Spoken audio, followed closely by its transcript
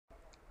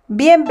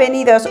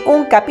Bienvenidos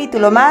un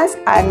capítulo más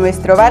a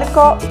nuestro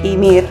barco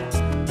YMIR.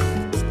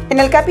 En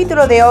el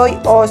capítulo de hoy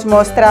os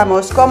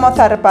mostramos cómo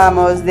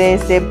zarpamos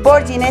desde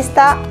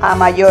Borginesta a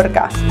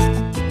Mallorca.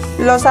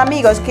 Los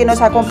amigos que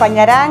nos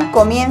acompañarán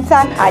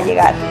comienzan a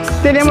llegar.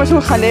 Tenemos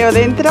un jaleo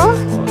dentro.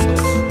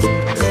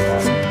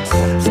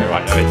 Me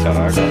baño de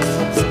characa.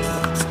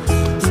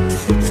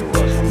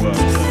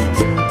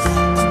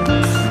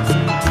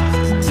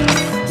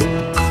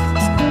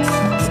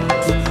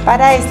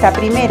 Para esta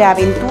primera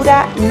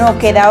aventura no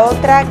queda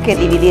otra que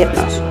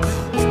dividirnos.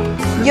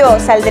 Yo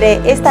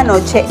saldré esta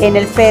noche en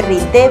el ferry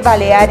de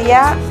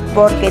Balearia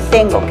porque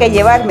tengo que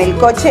llevarme el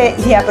coche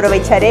y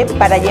aprovecharé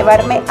para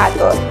llevarme a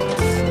Thor.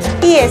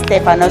 Y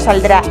Stefano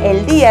saldrá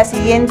el día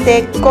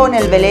siguiente con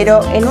el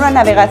velero en una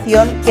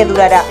navegación que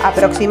durará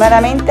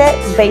aproximadamente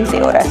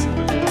 20 horas.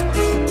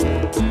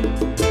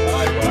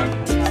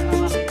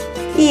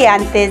 Y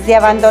antes de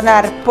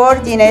abandonar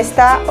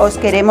Borginesta os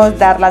queremos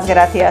dar las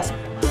gracias.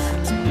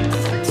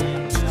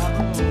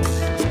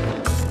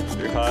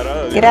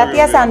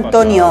 Gracias a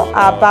Antonio,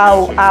 a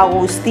Pau, a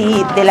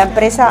Agustí de la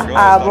empresa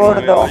A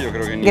Bordo.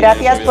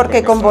 Gracias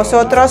porque con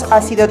vosotros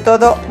ha sido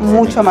todo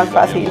mucho más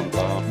fácil.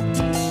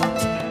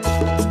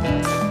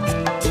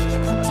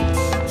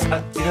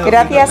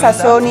 Gracias a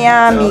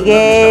Sonia, a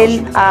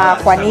Miguel, a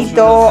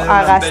Juanito,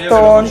 a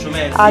Gastón,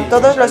 a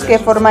todos los que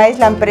formáis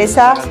la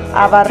empresa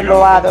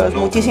Abarloados.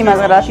 Muchísimas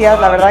gracias,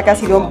 la verdad que ha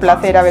sido un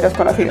placer haberos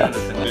conocido.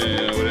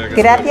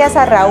 Gracias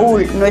a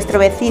Raúl, nuestro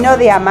vecino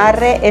de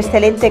amarre,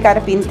 excelente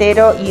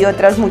carpintero y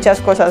otras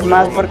muchas cosas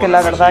más, porque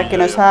la verdad que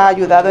nos ha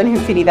ayudado en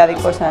infinidad de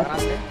cosas.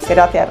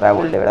 Gracias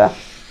Raúl, de verdad.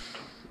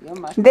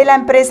 De la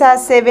empresa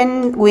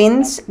Seven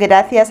Winds,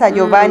 gracias a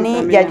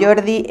Giovanni y a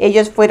Jordi,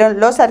 ellos fueron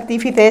los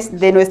artífices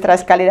de nuestra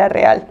escalera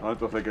real.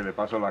 Entonces, ¿qué le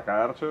pasó a la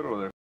cárcel o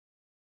de...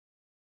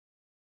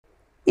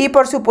 Y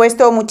por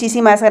supuesto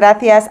muchísimas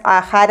gracias a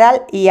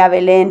Harald y a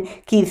Belén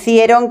que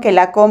hicieron que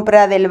la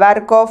compra del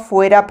barco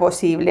fuera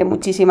posible.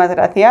 Muchísimas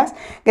gracias.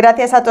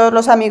 Gracias a todos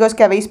los amigos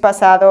que habéis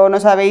pasado,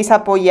 nos habéis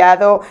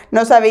apoyado,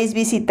 nos habéis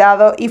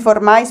visitado y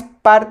formáis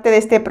parte de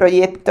este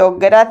proyecto.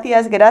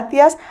 Gracias,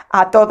 gracias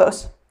a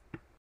todos.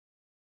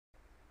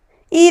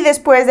 Y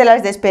después de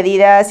las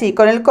despedidas y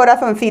con el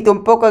corazoncito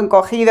un poco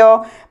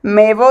encogido,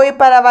 me voy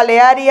para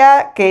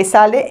Balearia que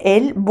sale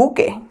el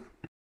buque.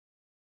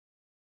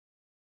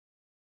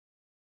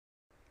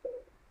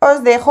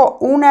 Os dejo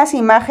unas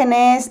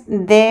imágenes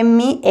de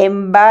mi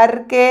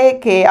embarque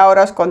que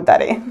ahora os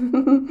contaré.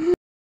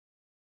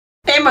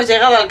 Hemos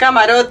llegado al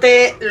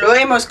camarote, lo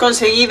hemos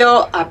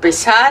conseguido a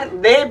pesar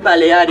de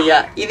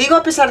Balearia. Y digo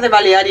a pesar de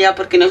Balearia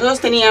porque nosotros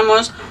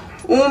teníamos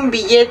un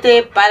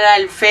billete para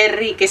el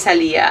ferry que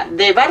salía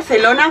de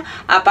Barcelona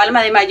a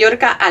Palma de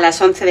Mallorca a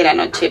las 11 de la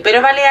noche.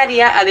 Pero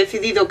Balearia ha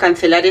decidido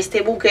cancelar este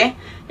buque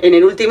en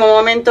el último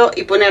momento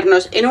y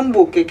ponernos en un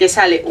buque que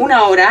sale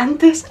una hora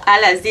antes, a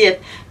las 10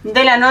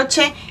 de la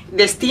noche,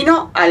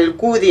 destino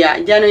Alcudia.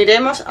 Ya no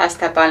iremos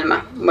hasta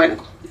Palma. Bueno,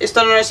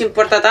 esto no nos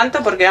importa tanto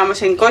porque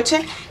vamos en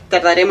coche,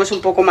 tardaremos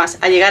un poco más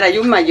a llegar a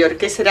YMIR,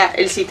 que será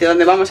el sitio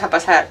donde vamos a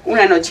pasar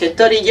una noche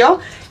Thor y yo,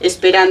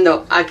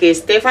 esperando a que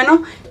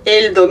Stefano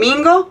el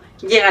domingo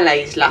llegue a la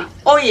isla.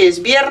 Hoy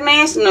es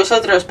viernes,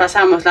 nosotros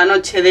pasamos la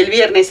noche del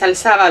viernes al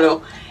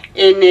sábado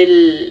en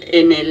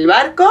el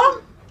barco,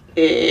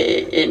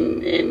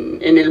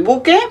 en el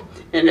buque,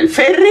 en el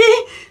ferry,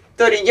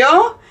 Thor y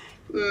yo.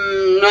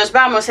 Nos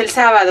vamos el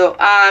sábado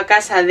a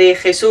casa de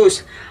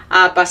Jesús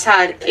a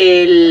pasar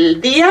el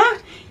día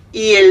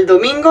y el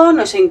domingo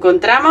nos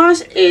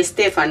encontramos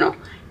Stefano,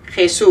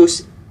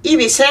 Jesús y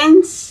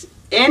Vicens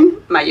en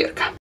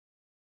Mallorca.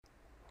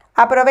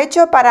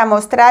 Aprovecho para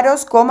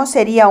mostraros cómo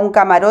sería un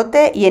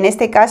camarote y en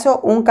este caso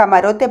un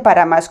camarote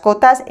para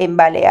mascotas en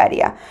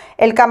Balearia.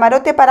 El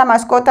camarote para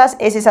mascotas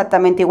es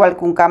exactamente igual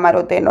que un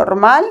camarote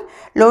normal,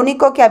 lo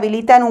único que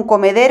habilitan un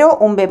comedero,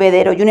 un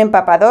bebedero y un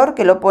empapador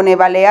que lo pone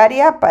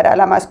Balearia para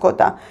la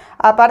mascota.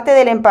 Aparte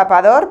del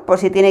empapador, por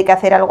si tiene que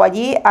hacer algo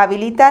allí,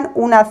 habilitan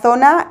una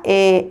zona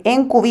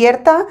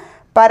encubierta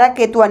para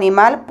que tu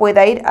animal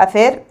pueda ir a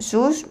hacer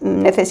sus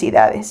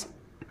necesidades.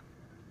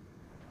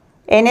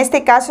 En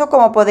este caso,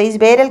 como podéis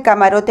ver, el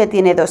camarote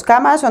tiene dos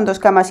camas, son dos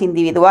camas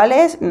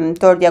individuales,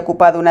 Thor ya ha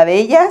ocupado una de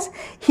ellas,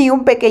 y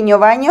un pequeño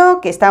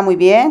baño que está muy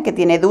bien, que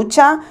tiene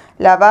ducha,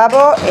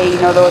 lavabo e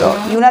inodoro.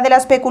 Y una de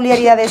las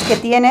peculiaridades que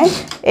tiene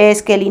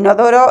es que el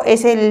inodoro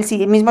es el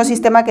mismo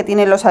sistema que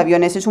tienen los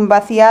aviones, es un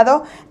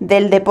vaciado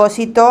del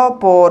depósito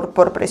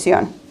por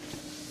presión.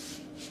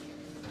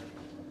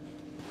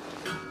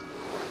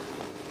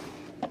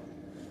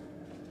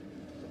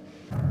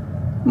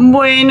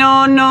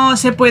 Bueno, no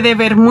se puede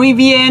ver muy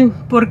bien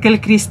porque el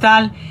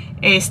cristal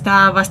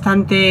está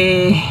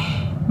bastante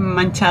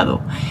manchado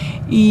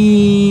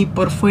y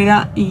por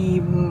fuera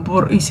y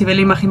se ve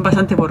la imagen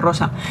bastante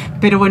borrosa.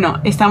 Pero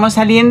bueno, estamos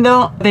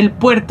saliendo del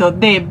puerto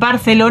de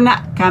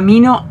Barcelona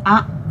camino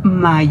a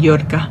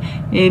Mallorca.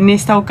 En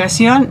esta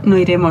ocasión no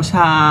iremos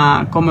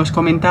a, como os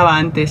comentaba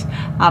antes,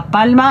 a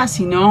Palma,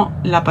 sino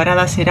la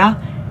parada será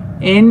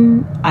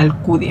en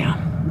Alcudia.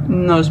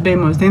 nos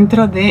vemos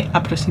dentro de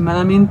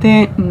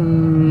aproximadamente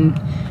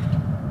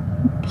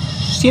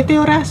 7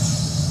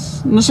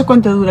 horas. No sé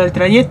cuánto dura el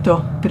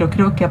trayecto, pero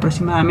creo que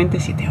aproximadamente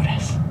 7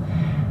 horas.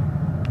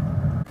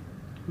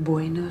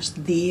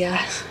 Buenos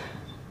días.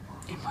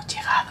 Hemos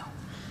llegado.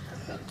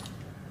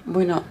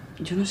 Bueno,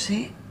 yo no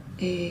sé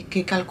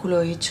qué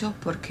cálculo he hecho,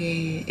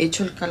 porque he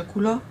hecho el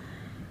cálculo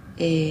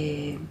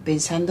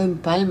pensando en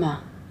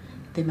Palma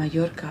de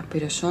Mallorca,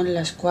 pero son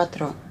las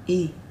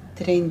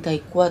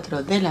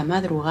 4:34 de la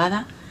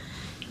madrugada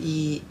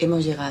y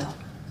hemos llegado.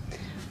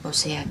 O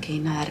sea que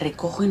nada,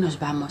 recojo y nos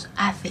vamos.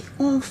 Hace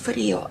un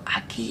frío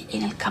aquí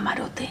en el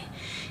camarote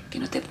que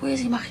no te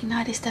puedes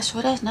imaginar. Estas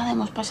horas, nada,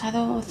 hemos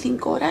pasado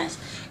 5 horas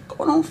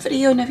con un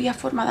frío y no había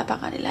forma de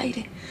apagar el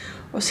aire.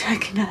 O sea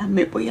que nada,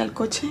 me voy al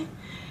coche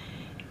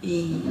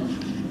y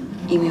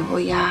me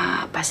voy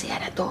a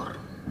pasear a Thor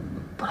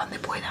por donde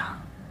pueda.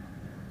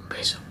 Un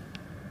beso.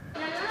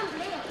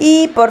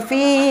 Y por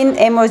fin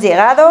hemos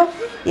llegado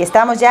y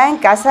estamos ya en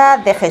casa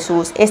de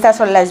Jesús. Estas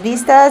son las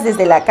vistas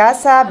desde la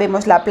casa,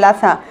 vemos la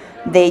plaza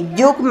de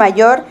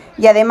Llucmajor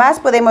y además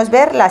podemos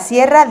ver la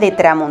Sierra de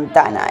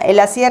Tramuntana. En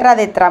la Sierra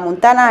de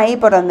Tramuntana, ahí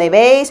por donde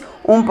veis,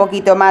 un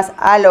poquito más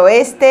al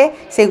oeste,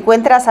 se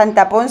encuentra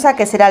Santa Ponsa,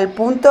 que será el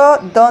punto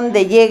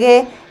donde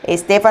llegue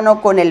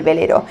Stefano con el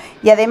velero.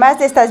 Y además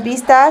de estas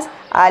vistas,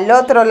 al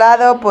otro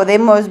lado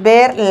podemos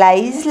ver la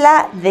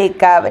isla de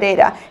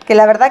Cabrera, que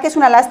la verdad que es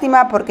una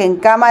lástima porque en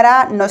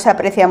cámara no se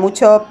aprecia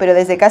mucho, pero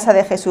desde casa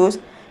de Jesús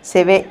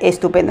se ve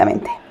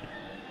estupendamente.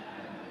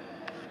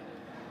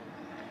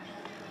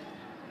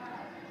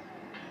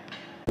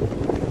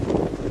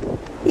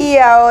 Y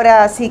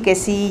ahora sí que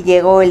sí,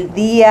 llegó el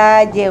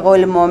día, llegó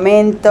el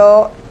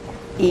momento.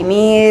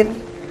 YMIR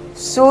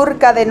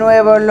surca de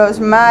nuevo los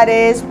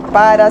mares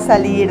para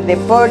salir de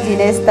Port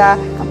Ginesta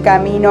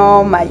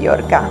camino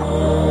Mallorca.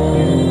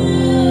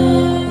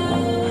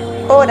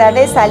 Hora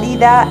de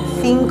salida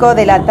 5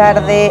 de la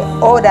tarde,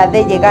 hora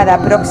de llegada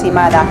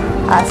aproximada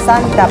a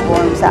Santa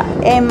Ponsa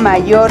en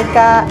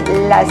Mallorca,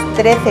 las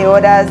 13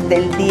 horas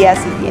del día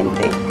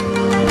siguiente.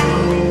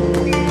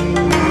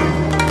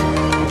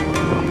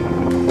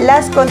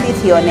 Las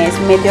condiciones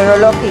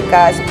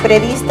meteorológicas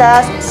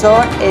previstas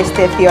son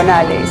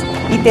excepcionales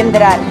y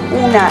tendrán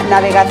una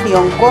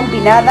navegación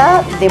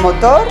combinada de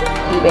motor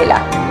y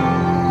vela.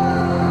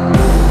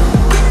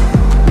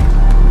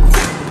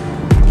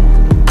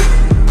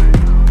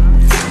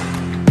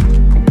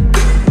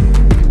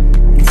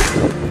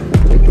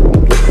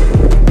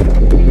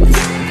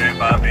 Bien,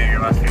 papi, que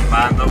vas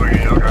filmando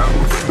porque yo creo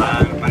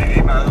que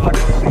Marivi me ha dado la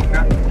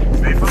consigna.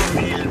 Stefano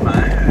filma,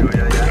 digo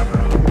ya,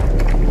 pero...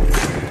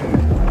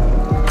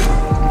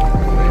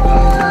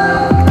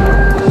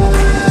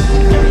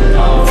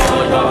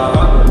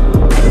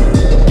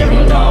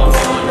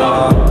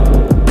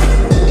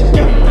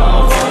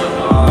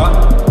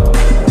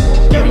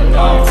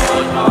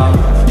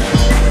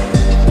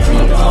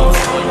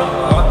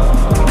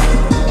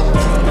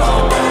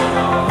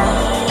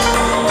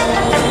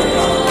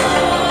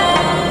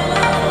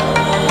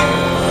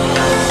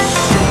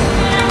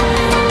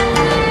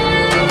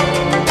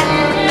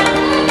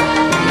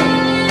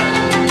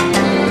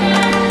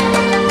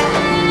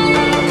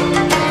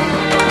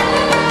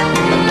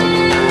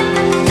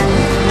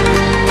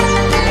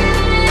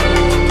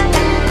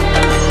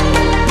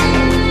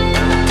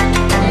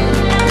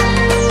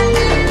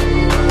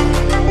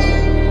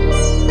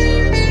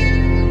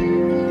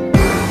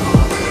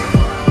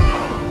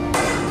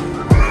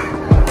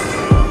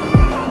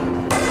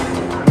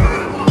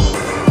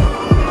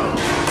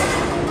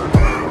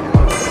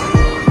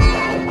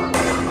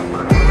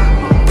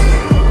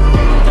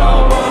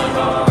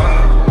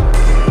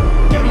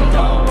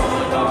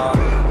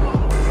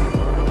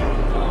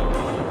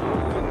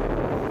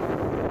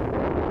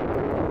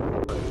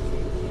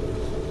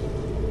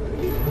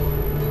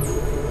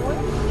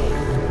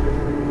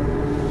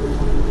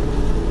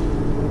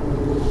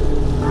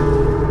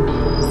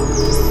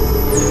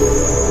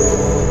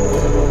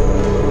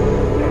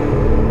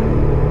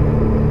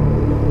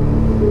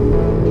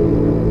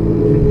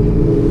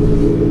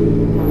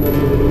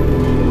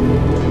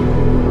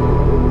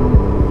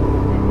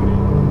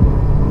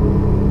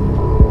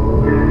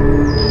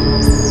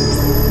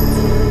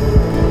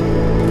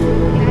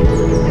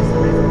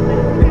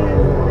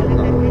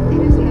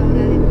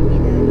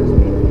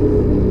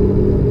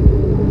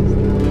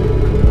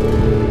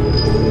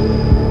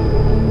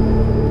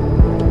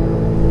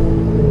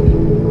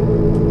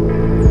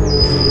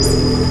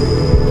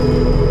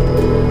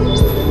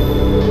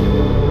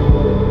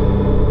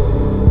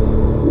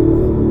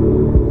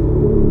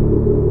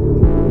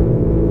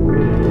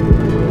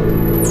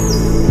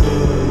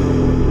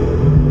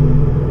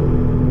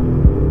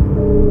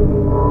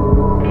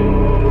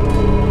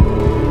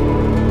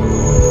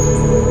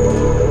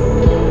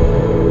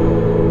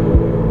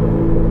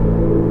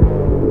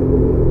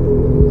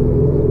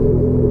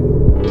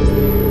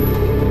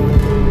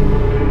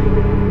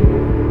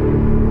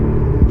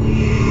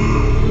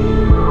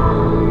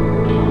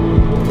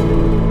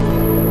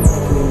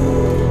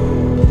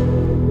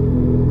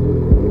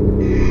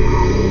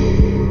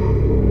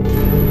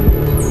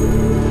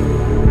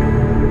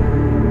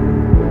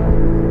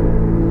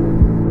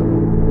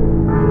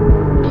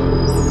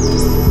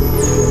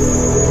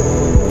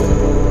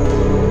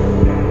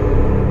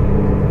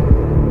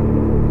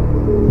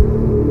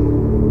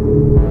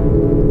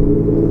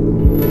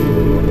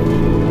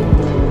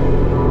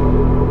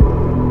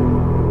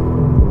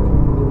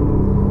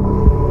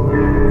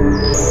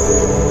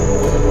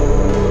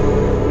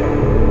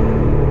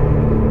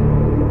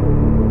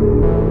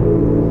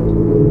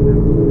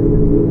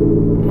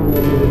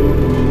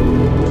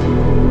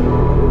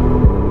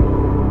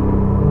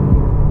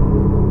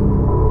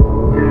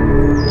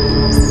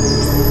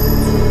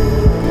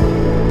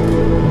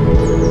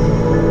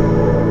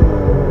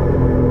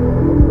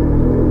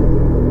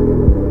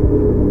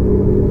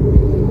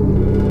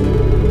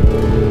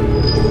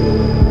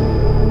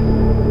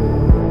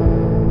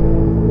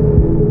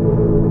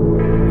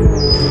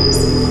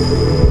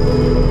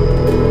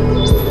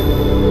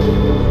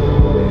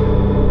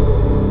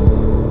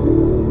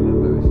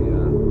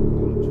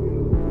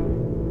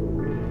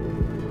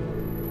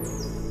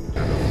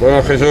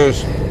 Bueno,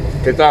 Jesús,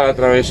 ¿qué tal la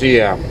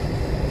travesía?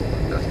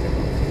 Fantástico.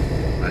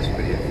 La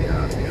experiencia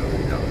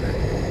inolvidable.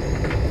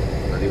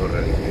 No digo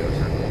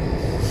religiosa,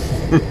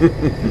 ¿no?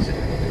 Sí,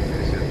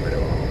 pero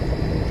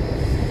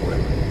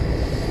bueno.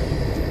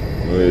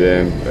 Muy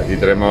bien. Aquí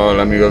tenemos al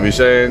amigo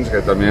Vicente,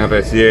 que también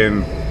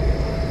recién...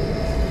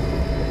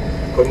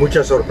 Con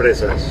muchas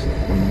sorpresas.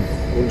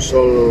 Un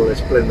sol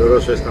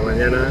esplendoroso esta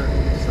mañana,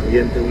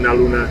 saliente, una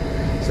luna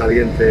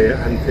saliente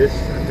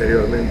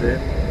anteriormente,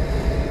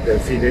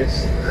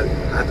 delfines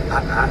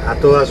a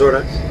todas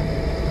horas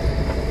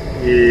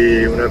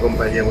y una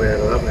compañía muy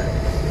agradable.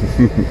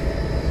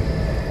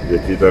 Y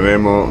aquí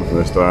tenemos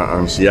nuestra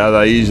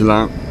ansiada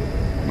isla,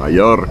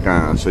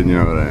 Mallorca,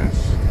 señores,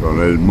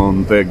 con el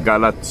monte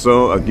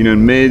Galazzo aquí en el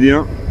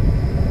medio.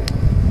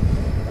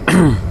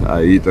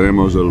 Ahí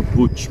tenemos el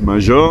Puig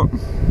Major,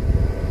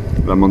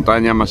 la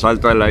montaña más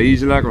alta de la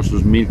isla, con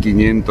sus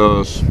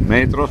 1500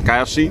 metros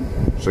casi,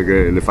 sé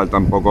que le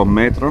faltan pocos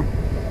metros.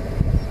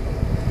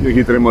 Y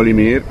aquí tenemos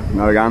YMIR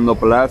navegando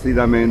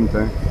plácidamente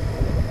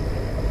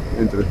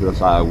entre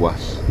las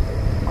aguas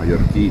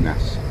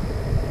mallorquinas.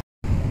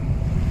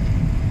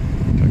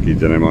 Aquí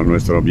tenemos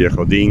nuestro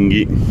viejo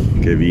dinghy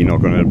que vino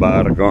con el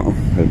barco,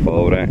 el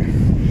pobre,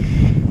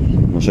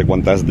 no sé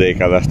cuántas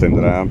décadas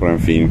tendrá, pero en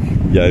fin,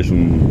 ya es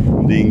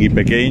un dinghy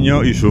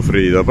pequeño y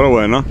sufrido, pero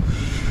bueno,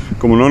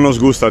 como no nos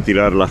gusta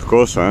tirar las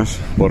cosas,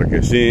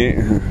 porque sí,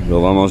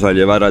 lo vamos a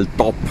llevar al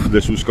top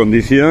de sus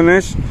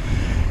condiciones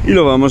y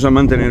lo vamos a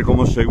mantener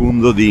como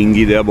segundo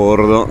dinghy de a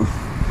bordo,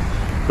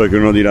 porque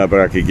uno dirá,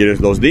 ¿para qué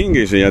quieres dos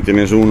dinghys si ya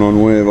tienes uno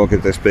nuevo que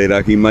te espera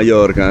aquí en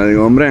Mallorca?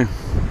 Digo, hombre,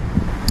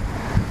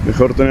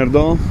 mejor tener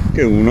dos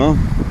que uno,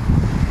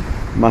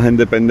 más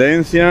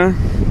independencia,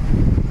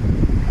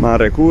 más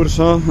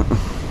recursos.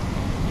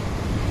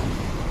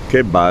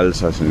 Qué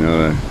balsa,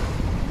 señores.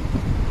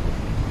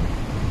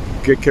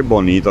 Qué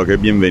bonito, qué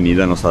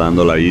bienvenida nos está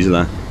dando la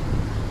isla.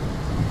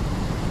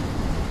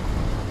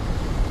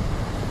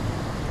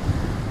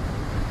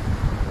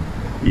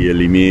 Y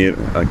el YMIR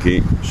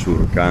aquí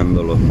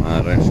surcando los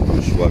mares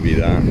con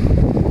suavidad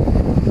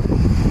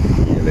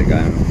y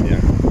elegancia,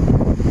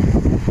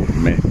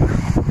 firmeza.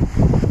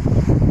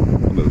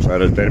 De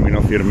usar el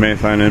término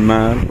firmeza en el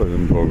mar, pues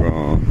un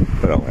poco,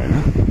 pero bueno,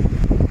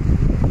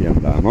 y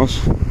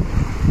andamos.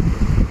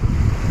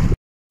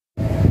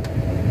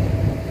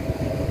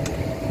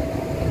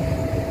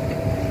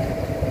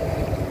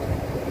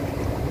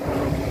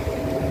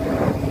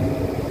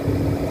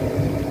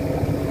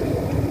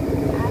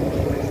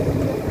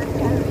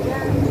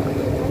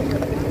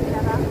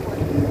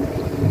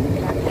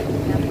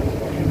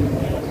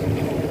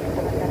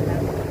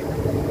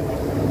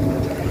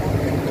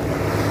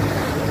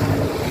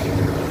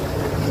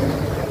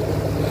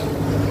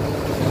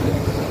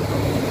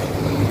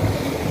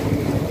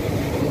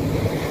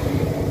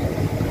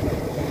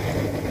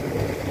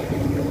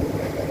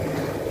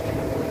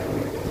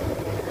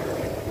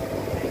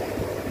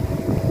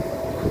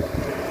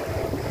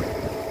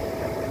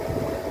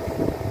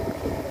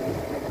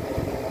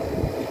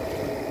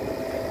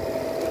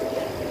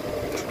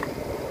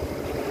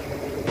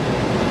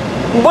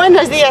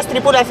 Buenos días,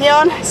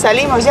 tripulación,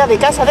 salimos ya de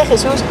casa de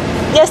Jesús,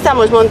 ya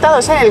estamos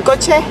montados en el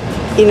coche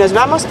y nos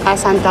vamos a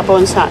Santa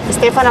Ponsa.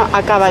 Stefano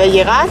acaba de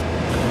llegar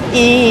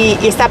y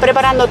está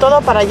preparando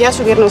todo para ya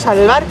subirnos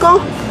al barco,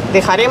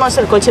 dejaremos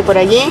el coche por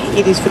allí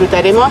y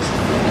disfrutaremos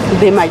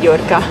de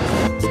Mallorca.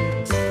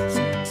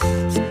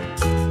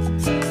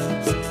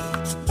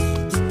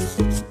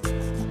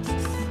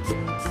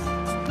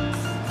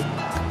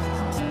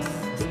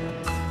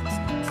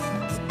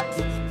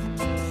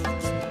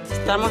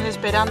 Estamos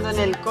esperando en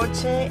el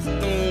coche,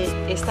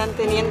 están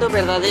teniendo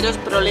verdaderos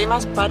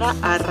problemas para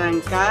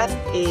arrancar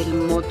el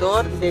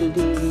motor del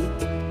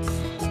dinghy.